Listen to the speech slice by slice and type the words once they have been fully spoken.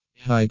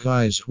Hi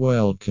guys,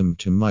 welcome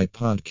to my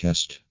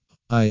podcast.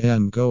 I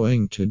am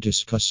going to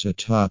discuss a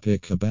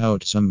topic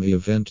about some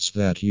events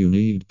that you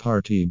need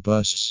party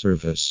bus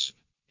service.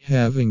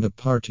 Having a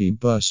party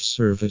bus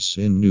service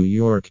in New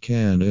York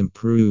can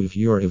improve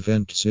your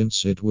event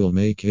since it will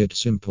make it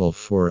simple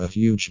for a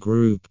huge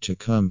group to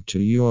come to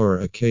your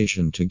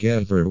occasion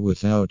together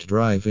without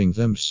driving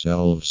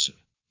themselves.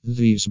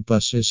 These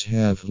buses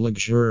have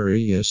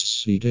luxurious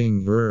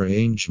seating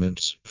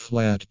arrangements,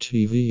 flat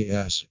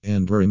TVs,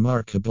 and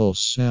remarkable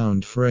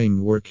sound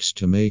frameworks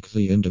to make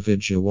the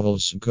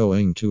individuals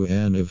going to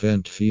an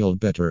event feel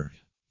better.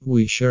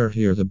 We share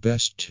here the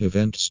best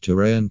events to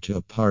rent a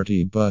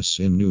party bus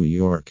in New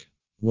York.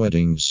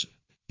 Weddings.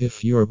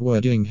 If your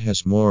wedding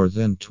has more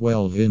than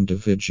 12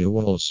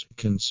 individuals,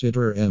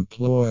 consider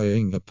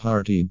employing a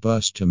party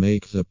bus to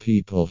make the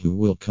people who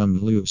will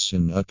come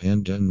loosen up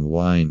and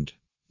unwind.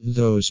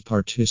 Those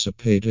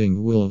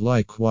participating will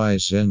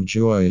likewise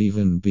enjoy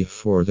even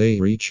before they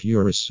reach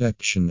your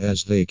reception,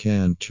 as they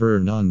can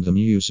turn on the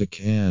music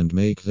and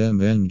make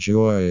them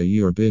enjoy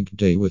your big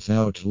day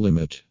without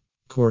limit.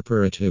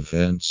 Corporate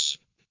events.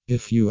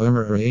 If you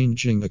are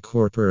arranging a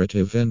corporate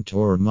event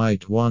or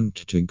might want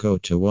to go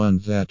to one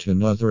that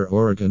another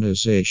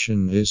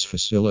organization is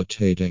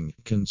facilitating,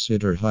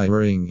 consider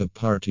hiring a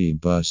party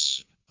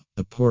bus.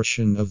 A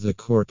portion of the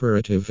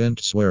corporate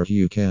events where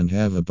you can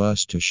have a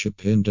bus to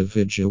ship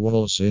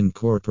individuals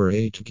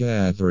incorporate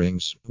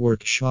gatherings,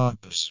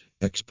 workshops,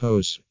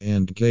 expos,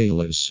 and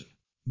galas.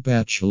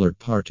 Bachelor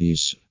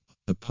parties.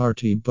 A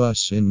party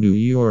bus in New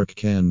York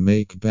can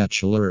make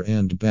bachelor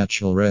and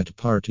bachelorette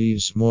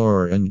parties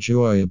more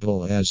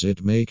enjoyable, as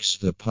it makes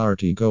the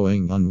party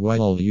going on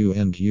while you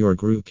and your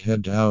group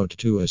head out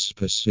to a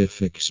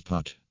specific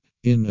spot.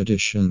 In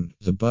addition,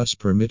 the bus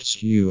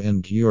permits you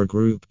and your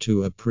group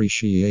to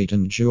appreciate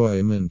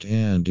enjoyment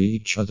and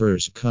each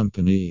other's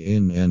company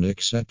in an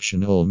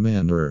exceptional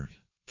manner.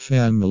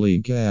 Family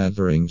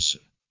gatherings.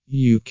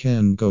 You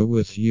can go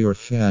with your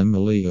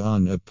family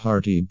on a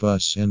party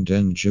bus and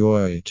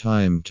enjoy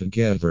time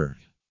together.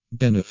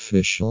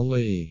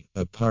 Beneficially,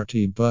 a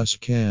party bus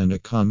can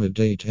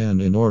accommodate an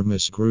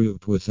enormous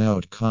group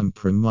without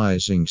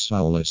compromising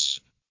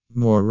solace.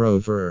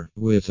 Moreover,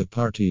 with a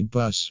party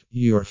bus,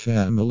 your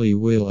family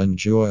will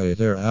enjoy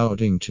their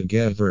outing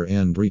together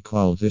and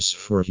recall this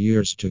for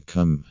years to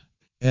come.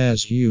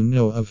 As you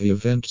know of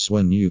events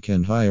when you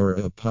can hire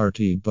a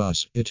party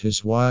bus, it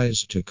is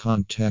wise to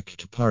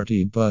contact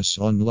Party Bus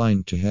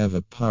Online to have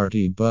a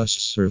party bus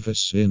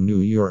service in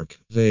New York.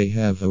 They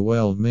have a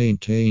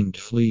well-maintained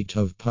fleet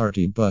of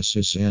party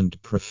buses and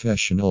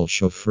professional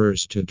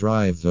chauffeurs to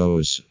drive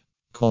those.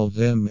 Call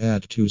them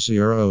at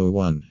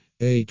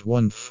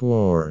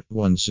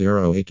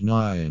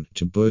 201-814-1089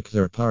 to book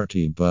their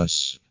party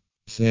bus.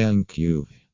 Thank you.